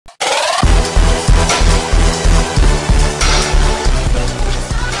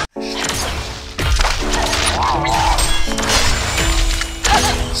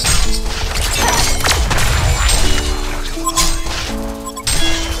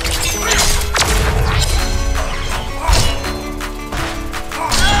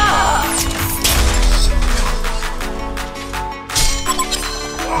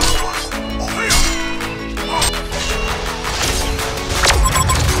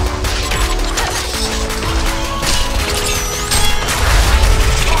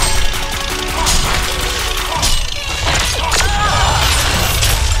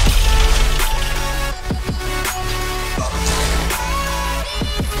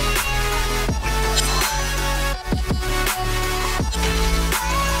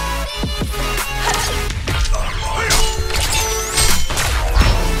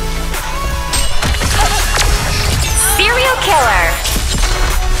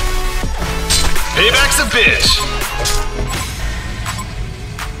Payback's a bitch.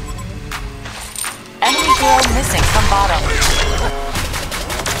 Enemy hero missing from bottom.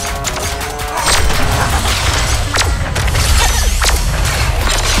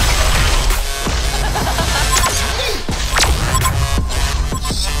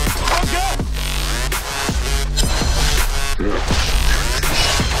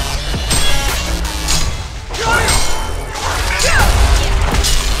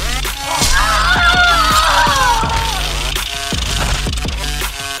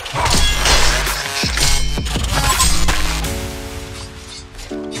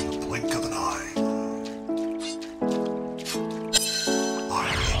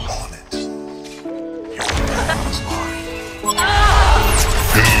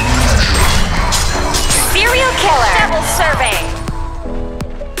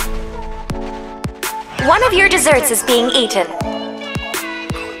 One of your desserts is being eaten.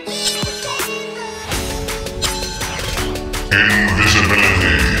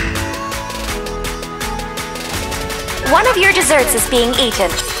 Invisibility. One of your desserts is being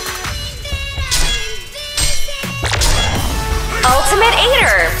eaten. Ultimate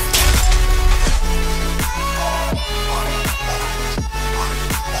Eater!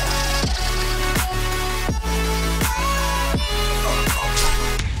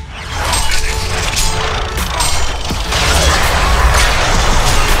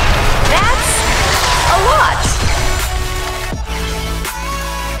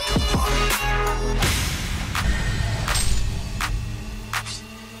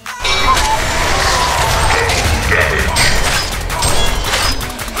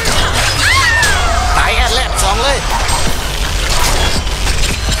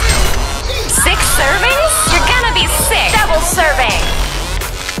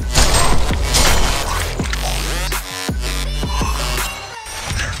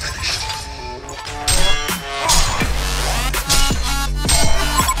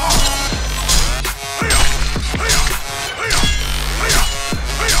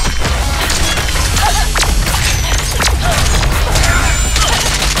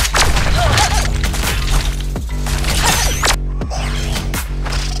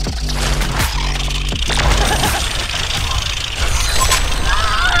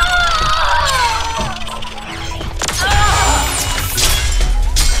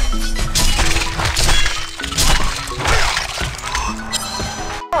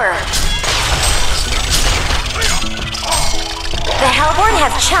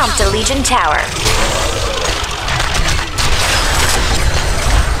 Chomped a Legion Tower.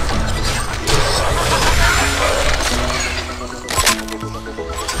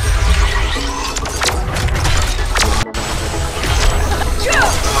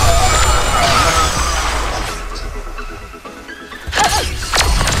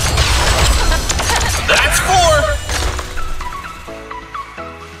 That's 4!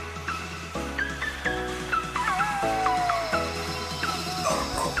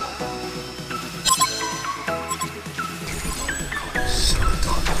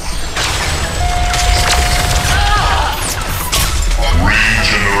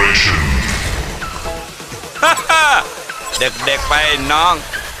 Haha! เด็กๆไปน้อง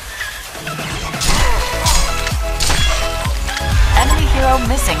Enemy hero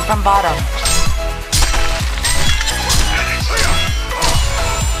missing from bottom.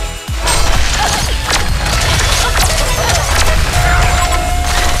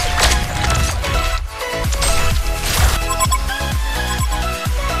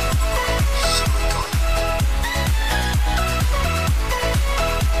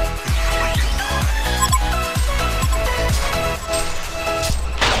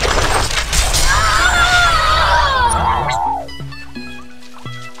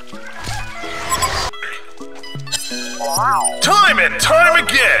 Time and time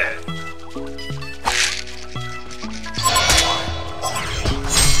again!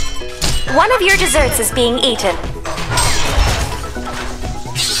 One of your desserts is being eaten.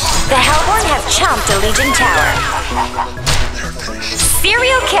 The Hellborn have chomped a Legion Tower.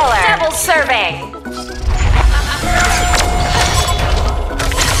 Serial killer! Double serving!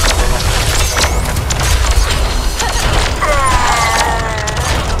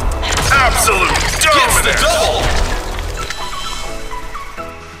 Absolute dominance! Gets the double!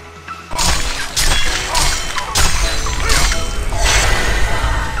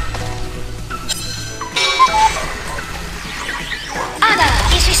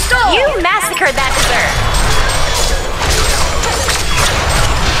 You massacred that dessert!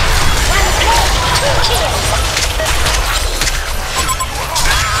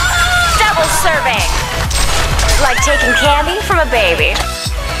 Double serving! Like taking candy from a baby.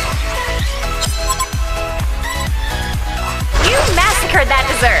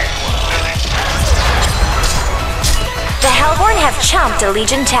 chomped a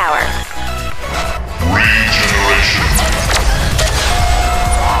Legion tower. Regeneration.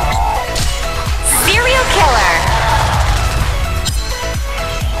 Serial killer.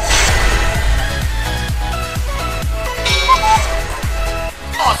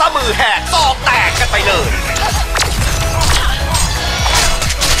 ต่อซะมือแหกซอกแตกกันไปเลย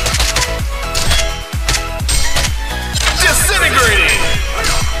Disintegrating.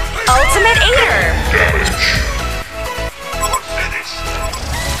 Ultimate Eater.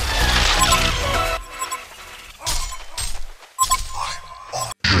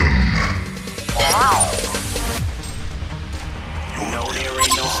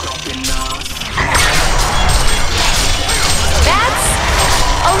 That's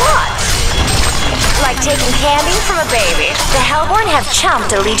a lot. Like taking candy from a baby. The Hellborn have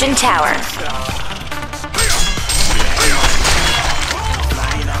chomped a Legion tower.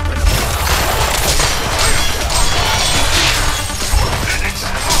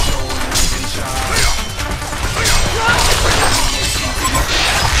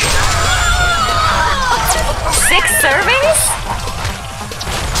 Six servings?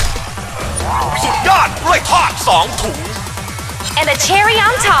 สุดยอดกล้วยทอด2 ถุง And a cherry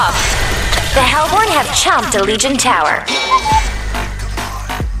on top. The Hellborn have chomped a Legion tower.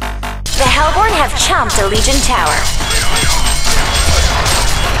 The Hellborn have chomped a Legion tower.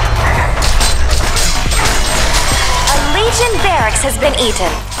 A Legion barracks has been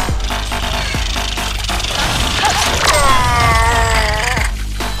eaten.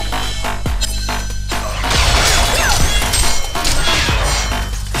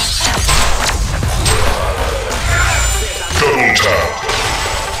 Double tap.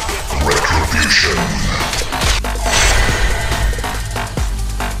 Retribution.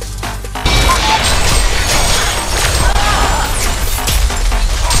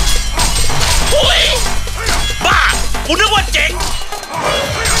 Ui! บ้ากูนึกว่าเจ๋ง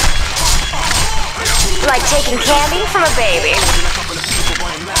Like taking candy from a baby.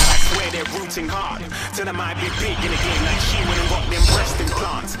 Till I might be big in the game like she wouldn't got them breast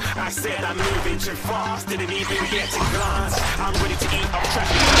implants. I said I'm moving too fast, didn't even get to glance. I'm ready to eat up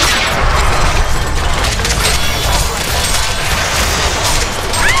trash.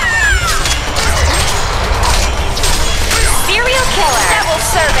 Serial killer. Double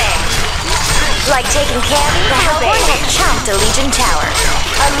serving. Like taking candy from a baby. The Hellborn have chomped a Legion tower.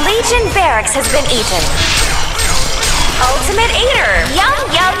 A Legion barracks has been eaten. Ultimate Eater. Yum,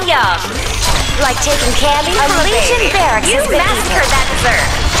 yum, yum. Like taking candy from a Legion barracks has been eaten. You massacred that dessert.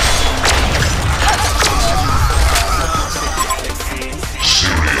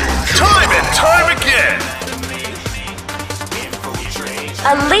 Time and time again.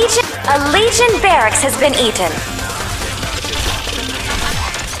 A Legion barracks has been eaten.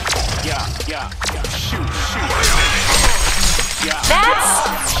 That's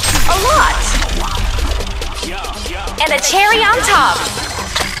a lot. And a cherry on top.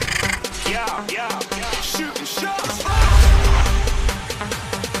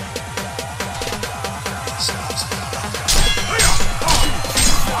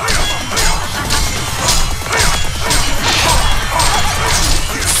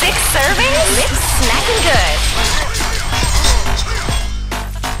 Six servings? It's snacking good.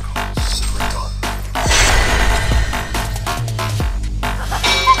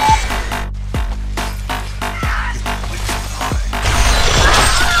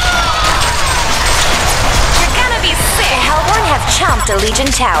 Chomped a Legion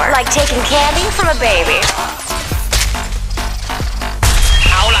tower. Like taking candy from a baby.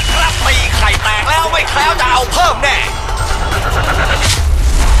 เอาล่ะครับตีไข่แตกแล้วไม่แคล้วจะเอาเพิ่มแน่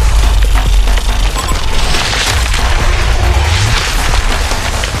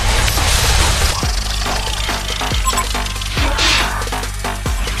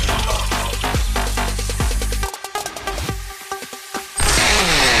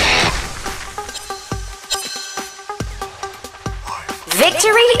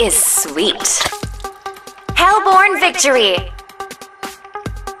Victory is sweet. Hellborn victory.